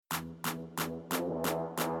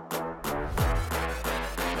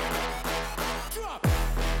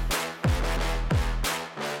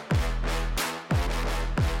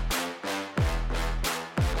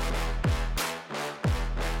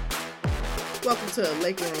Welcome to the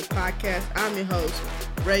Laker Room Podcast. I'm your host,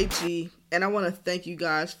 Ray G, and I want to thank you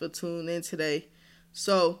guys for tuning in today.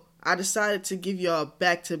 So, I decided to give y'all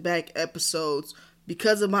back-to-back episodes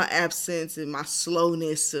because of my absence and my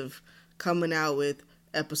slowness of coming out with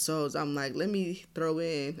episodes. I'm like, let me throw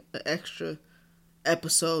in an extra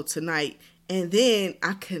episode tonight. And then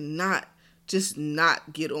I could not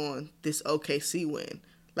get on this OKC win.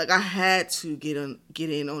 Like, I had to get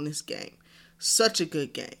in on this game. Such a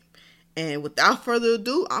good game. And without further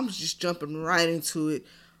ado, I'm just jumping right into it.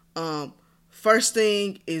 First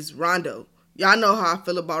thing is Rondo. Y'all know how I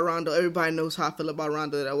feel about Rondo. Everybody knows how I feel about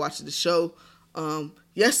Rondo that watches the show.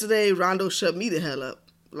 Yesterday, Rondo shut me the hell up.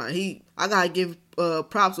 Like, I gotta give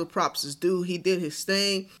props where props is due. He did his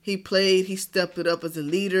thing. He played. He stepped it up as a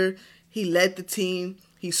leader. He led the team.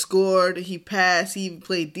 He scored. He passed. He even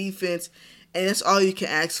played defense. And that's all you can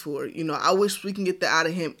ask for. You know, I wish we can get that out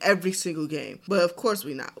of him every single game. But of course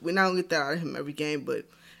we're not. We're not going to get that out of him every game. But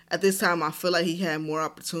at this time, I feel like he had more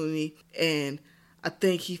opportunity. And I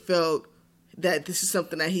think he felt that this is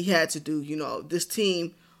something that he had to do. You know, this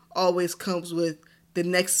team always comes with the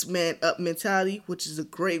next man up mentality, which is a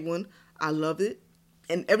great one. I love it.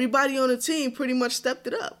 And everybody on the team pretty much stepped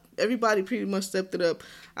it up. Everybody pretty much stepped it up.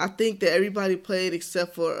 I think that everybody played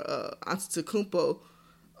except for Antetokounmpo.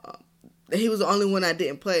 He was the only one that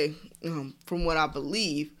didn't play, from what I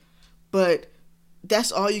believe. But that's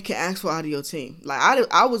all you can ask for out of your team. Like,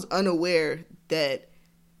 I was unaware that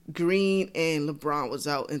Green and LeBron was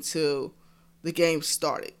out until the game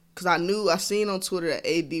started. Because I seen on Twitter that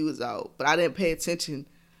AD was out, but I didn't pay attention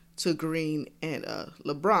to Green and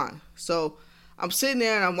LeBron. So I'm sitting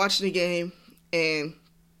there and I'm watching the game, and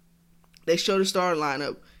they show the starting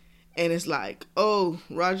lineup. And it's like, oh,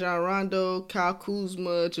 Rajon Rondo, Kyle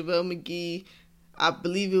Kuzma, JaVale McGee. I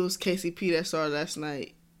believe it was KCP that started last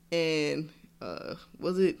night. And who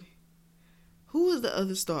was the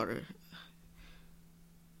other starter?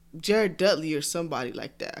 Jared Dudley or somebody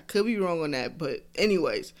like that. I could be wrong on that. But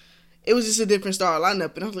anyways, it was just a different starter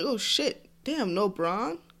lineup. And I was like, oh, shit. Damn, no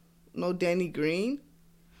Bron. No Danny Green.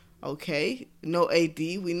 Okay. No AD.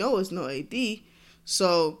 We know it's no AD.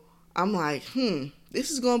 So I'm like, this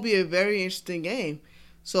is going to be a very interesting game.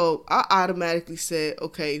 So I automatically said,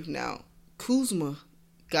 okay, now Kuzma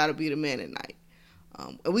got to be the man at night.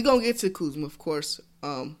 And we're going to get to Kuzma, of course.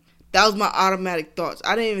 That was my automatic thoughts.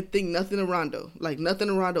 I didn't even think nothing of Rondo. Like, nothing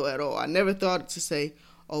of Rondo at all. I never thought to say,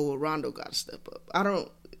 oh, well, Rondo got to step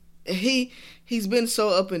up. He's been so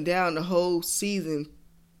up and down the whole season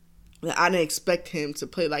that I didn't expect him to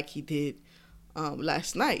play like he did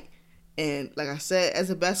last night. And like I said, as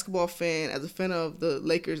a basketball fan, as a fan of the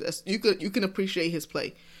Lakers, you can appreciate his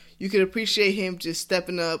play. You can appreciate him just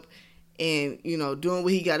stepping up and, you know, doing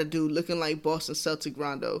what he got to do, looking like Boston Celtic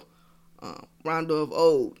Rondo. Rondo of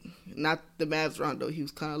old, not the Mavs Rondo.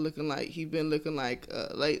 He's been looking like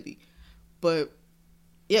lately. But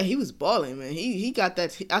yeah, he was balling, man. He got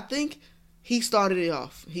that. I think he started it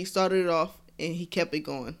off. And he kept it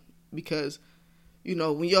going because, you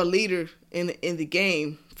know, when your leader in the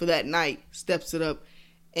game for that night steps it up,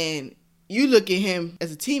 and you look at him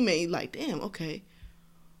as a teammate, you're like, damn, okay,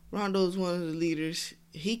 Rondo's one of the leaders.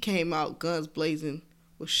 He came out guns blazing.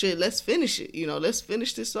 Well, shit, let's finish it. You know, let's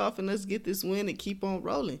finish this off and let's get this win and keep on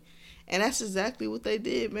rolling. And that's exactly what they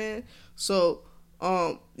did, man. So,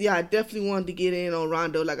 yeah, I definitely wanted to get in on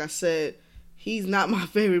Rondo. Like I said, he's not my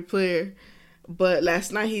favorite player. But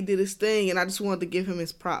last night he did his thing, and I just wanted to give him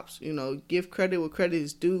his props. You know, give credit where credit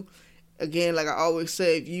is due. Again, like I always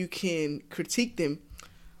say, if you can critique them,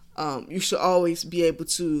 you should always be able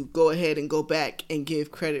to go ahead and go back and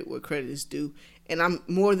give credit where credit is due. And I'm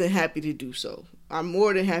more than happy to do so. I'm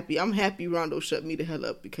happy Rondo shut me the hell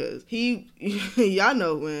up because y'all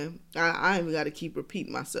know, man, I ain't even got to keep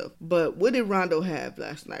repeating myself. But what did Rondo have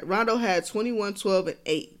last night? Rondo had 21, 12, and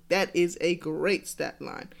 8. That is a great stat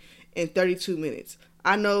line in 32 minutes.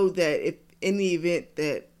 I know that if in the event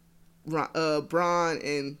that Bron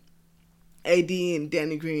and AD and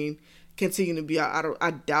Danny Green continue to be out,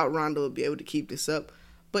 I doubt Rondo will be able to keep this up.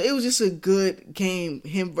 But it was just a good game,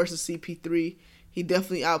 him versus CP3. He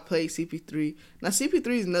definitely outplayed CP3. Now, CP3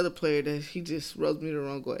 is another player that he just rubs me the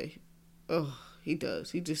wrong way. Oh, he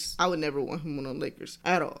does. I would never want him on the Lakers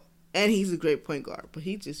at all. And he's a great point guard, but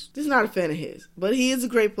just not a fan of his. But he is a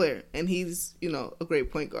great player, and he's, you know, a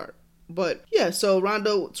great point guard. But, yeah, so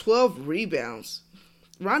Rondo, 12 rebounds.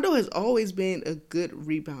 Rondo has always been a good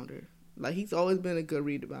rebounder. Like, he's always been a good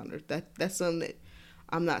rebounder. That's something that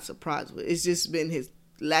I'm not surprised with. It's just been his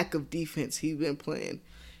lack of defense he's been playing.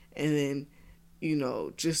 And then, you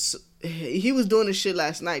know, he was doing this shit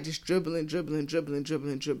last night, just dribbling.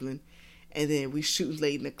 And then we shooting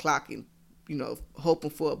late in the clock and, hoping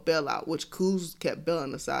for a bailout, which Kuz kept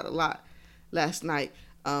bailing us out a lot last night.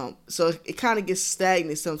 So it kind of gets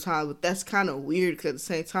stagnant sometimes, but that's kind of weird because at the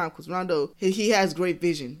same time, because Rondo, he has great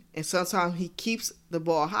vision, and sometimes he keeps the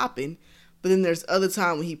ball hopping, but then there's other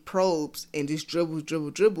time when he probes and just dribble,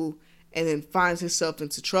 and then finds himself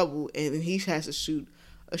into trouble, and then he has to shoot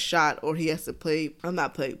a shot, or he has to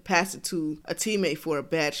pass it to a teammate for a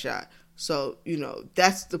bad shot. So,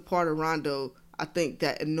 that's the part of Rondo, I think,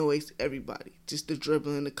 that annoys everybody. Just the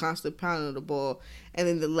dribbling, the constant pounding of the ball, and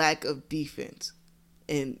then the lack of defense.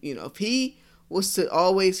 And, if he was to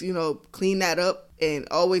always, clean that up and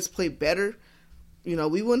always play better,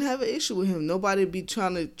 we wouldn't have an issue with him. Nobody would be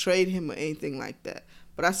trying to trade him or anything like that.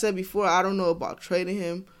 But I said before, I don't know about trading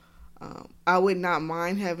him. I would not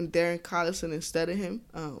mind having Darren Collison instead of him.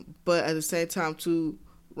 But at the same time, too,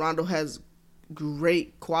 Rondo has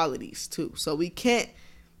great qualities, too. So we can't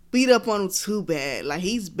beat up on him too bad. Like,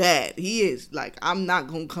 he's bad. He is. Like, I'm not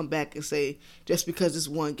going to come back and say, just because it's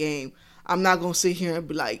one game, I'm not going to sit here and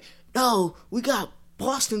be like, no, we got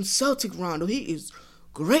Boston Celtic Rondo. He is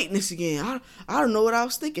greatness again. I don't know what I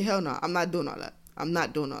was thinking. Hell no, I'm not doing all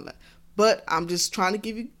that. But I'm just trying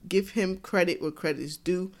to give him credit where credit is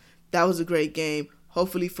due. That was a great game.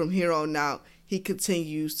 Hopefully from here on out, he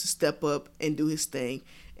continues to step up and do his thing.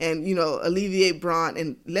 And, alleviate Bron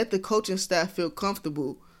and let the coaching staff feel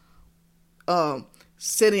comfortable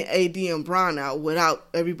sitting AD and Bron out without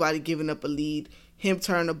everybody giving up a lead, him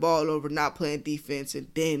turning the ball over, not playing defense, and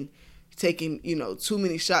then taking, too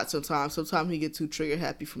many shots sometimes. Sometimes he gets too trigger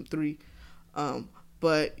happy from three.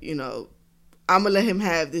 But, I'm going to let him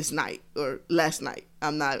have this night or last night.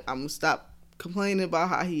 I'm going to stop complaining about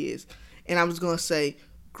how he is. And I'm just going to say,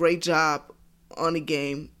 great job on the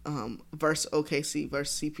game versus OKC,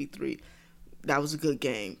 versus CP3. That was a good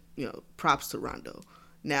game. Props to Rondo.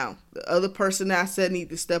 Now, the other person that I said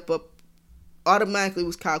need to step up automatically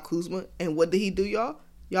was Kyle Kuzma. And what did he do, y'all?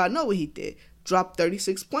 Y'all know what he did. Dropped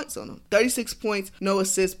 36 points on him. 36 points, no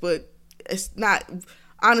assists, but it's not...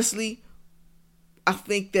 Honestly, I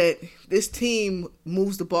think that this team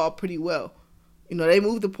moves the ball pretty well. They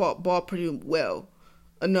move the ball pretty well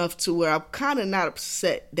enough to where I'm kind of not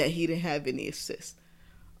upset that he didn't have any assists.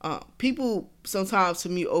 People sometimes, to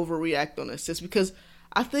me, overreact on assists because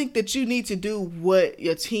I think that you need to do what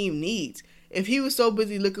your team needs. If he was so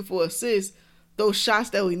busy looking for assists, those shots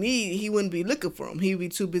that we need, he wouldn't be looking for them. He'd be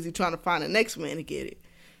too busy trying to find the next man to get it.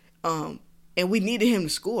 And we needed him to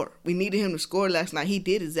score. We needed him to score last night. He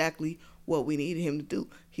did exactly what we needed him to do.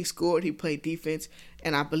 He scored, he played defense,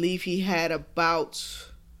 and I believe he had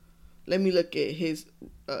about, let me look at his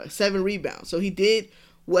 7 rebounds. So he did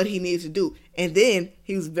what he needed to do. And then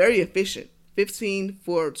he was very efficient. 15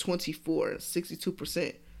 for 24,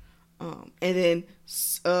 62%. And then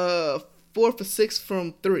 4 for 6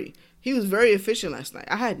 from 3. He was very efficient last night.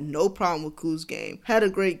 I had no problem with Kuz's game. Had a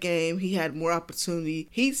great game. He had more opportunity.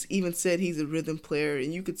 He's even said he's a rhythm player,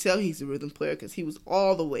 and you could tell he's a rhythm player because he was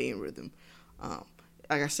all the way in rhythm.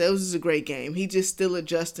 Like I said, it was just a great game. He just still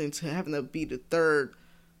adjusting to having to be the third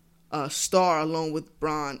star along with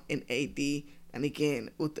Bron and AD. And again,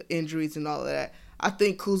 with the injuries and all of that, I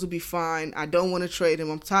think Kuz will be fine. I don't want to trade him.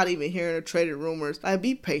 I'm tired of even hearing the traded rumors.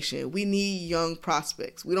 Be patient. We need young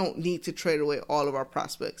prospects. We don't need to trade away all of our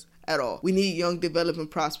prospects at all. We need young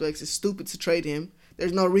development prospects. It's stupid to trade him.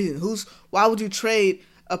 There's no reason. Why would you trade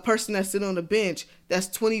a person that's sitting on the bench that's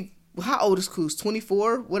 20, how old is Kuz?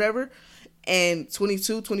 24, whatever, and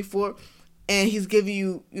 22, 24, and he's giving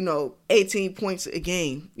you, 18 points a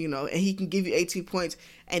game, and he can give you 18 points,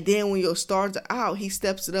 and then when your stars are out, he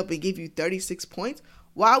steps it up and give you 36 points.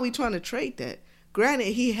 Why are we trying to trade that?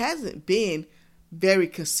 Granted, he hasn't been very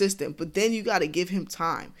consistent, but then you got to give him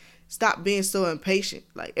time. Stop being so impatient.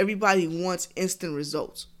 Like, everybody wants instant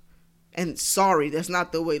results. And sorry, that's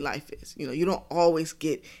not the way life is. You don't always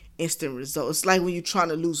get instant results. It's like when you're trying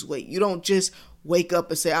to lose weight. You don't just wake up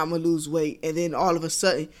and say, I'm going to lose weight, and then all of a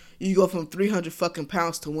sudden, you go from 300 fucking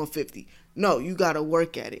pounds to 150. No, you got to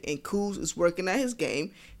work at it. And Kuz is working at his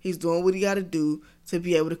game. He's doing what he got to do to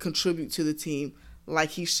be able to contribute to the team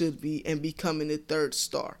like he should be and becoming the third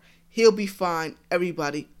star. He'll be fine.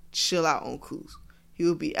 Everybody chill out on Kuz. He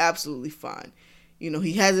will be absolutely fine.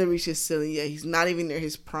 He hasn't reached his ceiling yet. He's not even near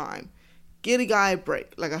his prime. Get a guy a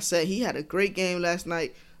break. Like I said, he had a great game last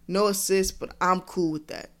night. No assists, but I'm cool with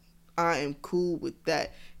that. I am cool with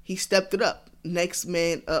that. He stepped it up. Next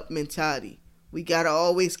man up mentality. We got to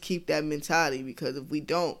always keep that mentality because if we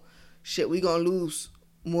don't, we going to lose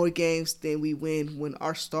more games than we win when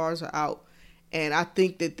our stars are out. And I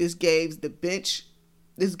think that this gave the bench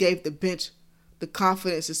the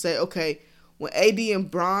confidence to say, okay, when AD and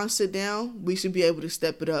Bron sit down, we should be able to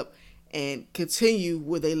step it up and continue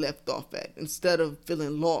where they left off at instead of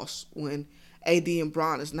feeling lost when AD and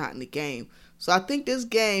Bron is not in the game. So I think this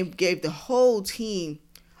game gave the whole team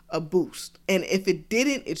a boost. And if it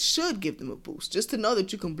didn't, it should give them a boost. Just to know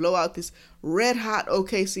that you can blow out this red hot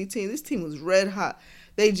OKC team. This team was red hot.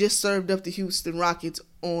 They just served up the Houston Rockets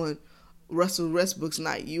on Russell Westbrook's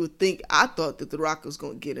night. I thought that the Rockets was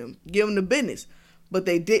going to give him the business, but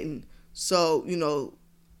they didn't. So,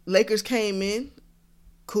 Lakers came in,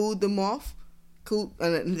 cooled them off,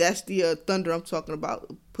 and that's the Thunder I'm talking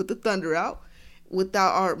about. Put the Thunder out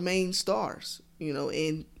without our main stars,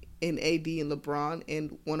 in AD and LeBron,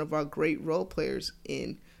 and one of our great one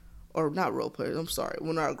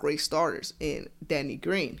of our great starters in Danny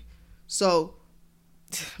Green. So,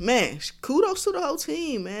 man, kudos to the whole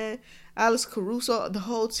team, man. Alex Caruso, the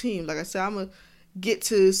whole team. Like I said, I'm going to get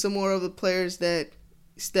to some more of the players that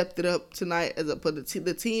stepped it up tonight. But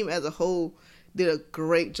the team as a whole did a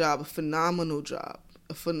great job, a phenomenal job.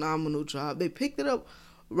 They picked it up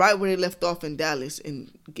right where they left off in Dallas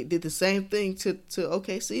and did the same thing to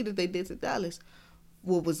OKC that they did to Dallas.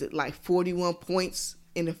 What was it, like 41 points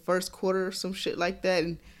in the first quarter or some shit like that,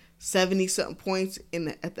 and 70-something points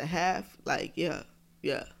at the half? Like, yeah,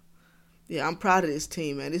 I'm proud of this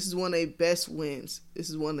team, man. This is one of their best wins.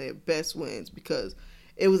 Because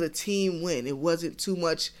it was a team win. It wasn't too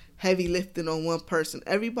much heavy lifting on one person.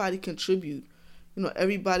 Everybody contributed.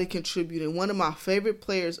 And one of my favorite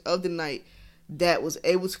players of the night that was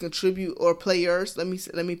able to contribute, or players, let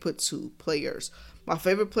me put two players. My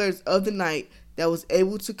favorite players of the night that was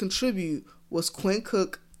able to contribute was Quinn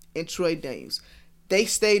Cook and Troy Daniels. They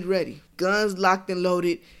stayed ready, guns locked and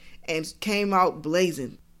loaded, and came out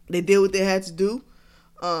blazing. They did what they had to do.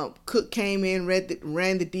 Cook came in,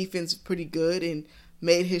 ran the defense pretty good, and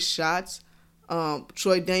made his shots.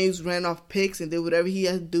 Troy Daniels ran off picks and did whatever he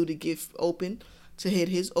had to do to get open, to hit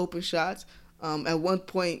his open shots. At one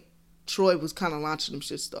point, Troy was kind of launching them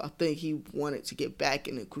shit, though. I think he wanted to get back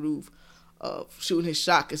in the groove of shooting his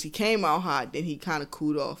shot because he came out hot, then he kind of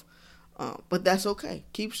cooled off. But that's okay.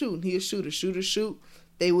 Keep shooting. He's a shooter. Shooters shoot.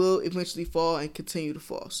 They will eventually fall and continue to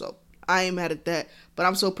fall. So I ain't mad at that. But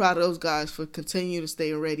I'm so proud of those guys for continuing to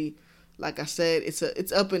stay ready. Like I said,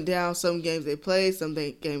 it's up and down. Some games they play, some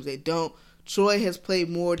games they don't. Troy has played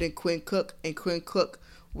more than Quinn Cook, and Quinn Cook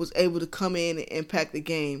was able to come in and impact the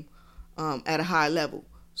game at a high level.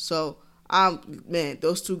 So,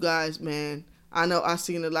 those two guys, man, I know I've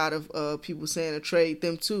seen a lot of people saying to trade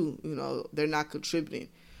them too. They're not contributing.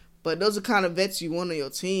 But those are kind of vets you want on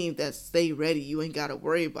your team that stay ready. You ain't got to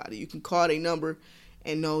worry about it. You can call their number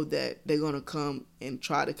and know that they're going to come and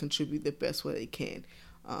try to contribute the best way they can.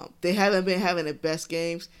 They haven't been having the best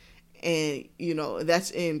games, and,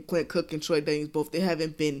 that's in Quinn Cook and Troy Daniels both. They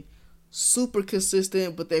haven't been super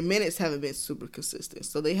consistent, but their minutes haven't been super consistent.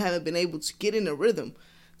 So they haven't been able to get in a rhythm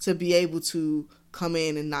to be able to come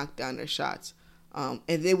in and knock down their shots. And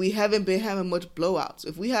then we haven't been having much blowouts.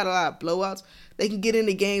 If we had a lot of blowouts, they can get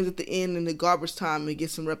into games at the end in the garbage time and get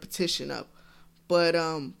some repetition up. But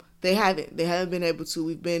they haven't. They haven't been able to.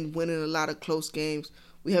 We've been winning a lot of close games.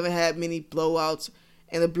 We haven't had many blowouts.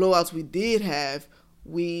 And the blowouts we did have,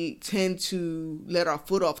 we tend to let our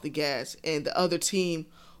foot off the gas, and the other team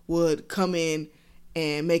would come in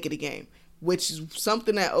and make it a game, which is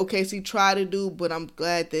something that OKC tried to do, but I'm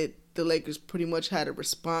glad that the Lakers pretty much had a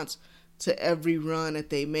response to every run that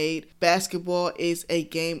they made. Basketball is a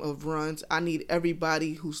game of runs. I need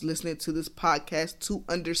everybody who's listening to this podcast to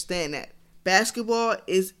understand that. Basketball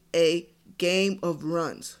is a game of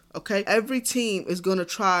runs, okay? Every team is going to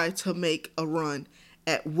try to make a run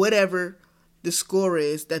at whatever the score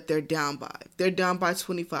is that they're down by. If they're down by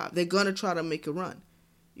 25, they're going to try to make a run.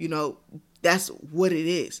 That's what it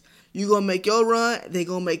is. You're going to make your run, they're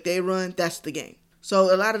going to make their run. That's the game.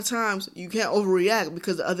 So a lot of times you can't overreact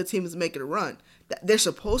because the other team is making a run. They're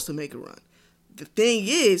supposed to make a run. The thing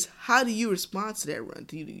is, how do you respond to that run?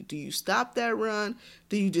 Do you stop that run?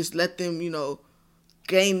 Do you just let them,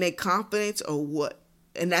 gain their confidence, or what?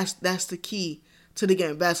 And that's the key to the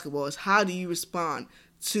game of basketball, is how do you respond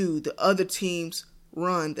to the other team's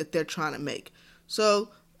run that they're trying to make. So,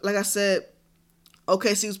 like I said,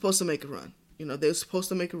 OKC was supposed to make a run. They were supposed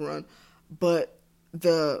to make a run, but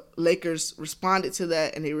the Lakers responded to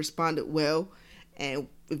that, and they responded well. And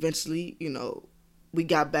eventually, we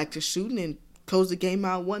got back to shooting and closed the game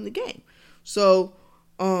out and won the game. So,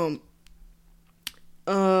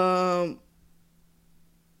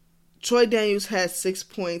 Troy Daniels had 6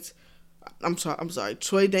 points. I'm sorry.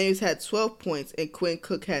 Troy Daniels had 12 points, and Quinn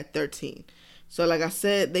Cook had 13. So, like I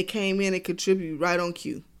said, they came in and contributed right on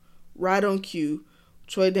cue.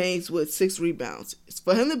 Troy Daniels with 6 rebounds.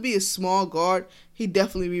 For him to be a small guard, he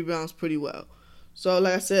definitely rebounds pretty well. So,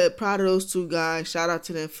 like I said, proud of those two guys. Shout out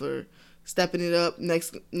to them for stepping it up,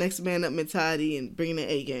 next man up mentality, and bringing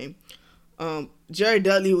the A game. Jared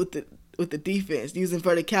Dudley with the defense, using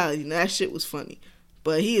verticality. Now, that shit was funny.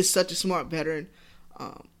 But he is such a smart veteran.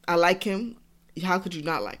 I like him. How could you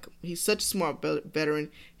not like him? He's such a smart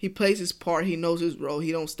veteran. He plays his part. He knows his role.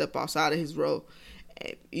 He don't step outside of his role.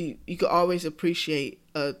 And you can always appreciate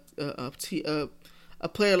a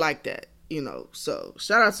player like that, you know. So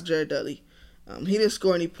shout out to Jared Dudley. He didn't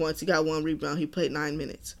score any points. He got 1 rebound. He played 9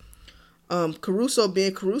 minutes. Caruso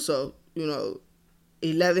being Caruso, you know,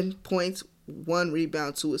 11 points, 1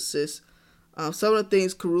 rebound, 2 assists. Some of the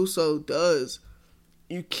things Caruso does,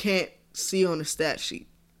 you can't see on the stat sheet,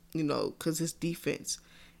 you know, because his defense.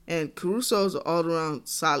 And Caruso is an all-around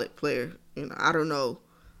solid player. You know, I don't know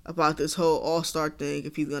about this whole all-star thing,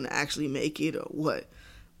 if he's going to actually make it or what.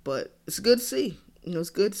 But it's good to see. You know, it's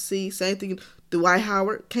good to see. Same thing, Dwight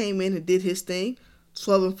Howard came in and did his thing.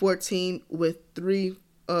 12 and 14 with 3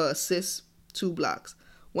 assists, 2 blocks.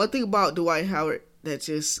 One thing about Dwight Howard that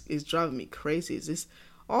just is driving me crazy is this,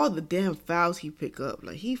 all the damn fouls he pick up.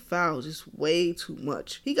 Like, he fouls just way too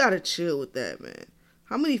much. He got to chill with that, man.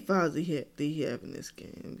 How many fouls did he have in this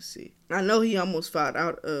game? Let me see. I know he almost fouled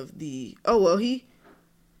out of the... Oh, well,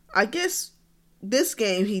 I guess this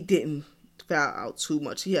game he didn't foul out too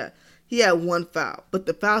much. He had 1 foul. But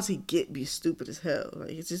the fouls he get be stupid as hell.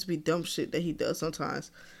 Like, it just be dumb shit that he does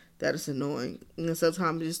sometimes that is annoying. And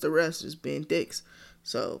sometimes just the rest just being dicks.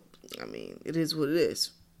 So, I mean, it is what it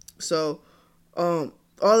is. So,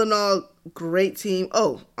 all in all, great team.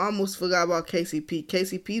 Oh, I almost forgot about KCP.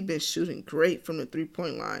 KCP been shooting great from the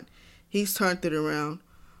 3-point line. He's turned it around.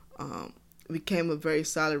 Became a very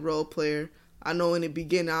solid role player. I know in the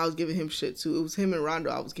beginning I was giving him shit too. It was him and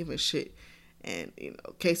Rondo I was giving shit. And, you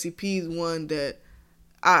know, KCP is one that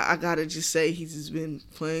I gotta just say he's just been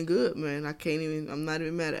playing good, man. I'm not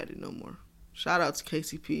even mad at it no more. Shout out to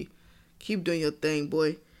KCP. Keep doing your thing,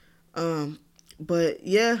 boy. But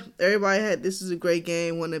yeah, this is a great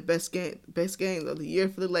game, one of the best games of the year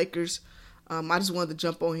for the Lakers. I just wanted to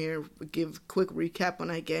jump on here and give a quick recap on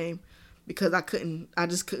that game because I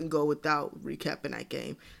just couldn't go without recapping that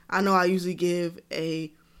game. I know I usually give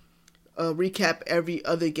a recap every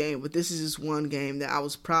other game, but this is just one game that I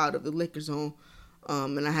was proud of the Lakers on,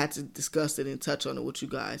 and I had to discuss it and touch on it with you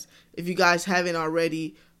guys. If you guys haven't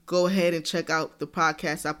already, go ahead and check out the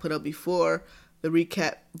podcast I put up before, the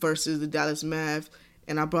recap versus the Dallas Mavs,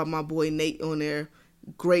 and I brought my boy Nate on there.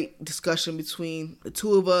 Great discussion between the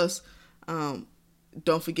two of us.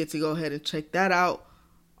 Don't forget to go ahead and check that out.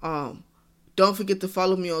 Don't forget to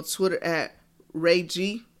follow me on Twitter at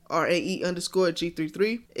RaeG,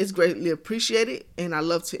 RAE_G33. It's greatly appreciated, and I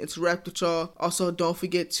love to interact with y'all. Also, don't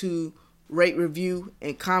forget to rate, review,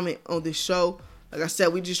 and comment on this show. Like I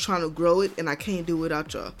said, we just trying to grow it, and I can't do it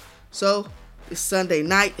without y'all. So, it's Sunday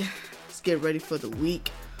night. Get ready for the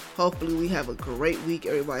week. Hopefully we have a great week.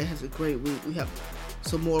 Everybody has a great week. We have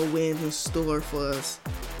some more wins in store for us.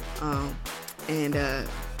 And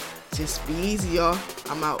just be easy, y'all.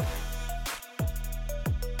 I'm out.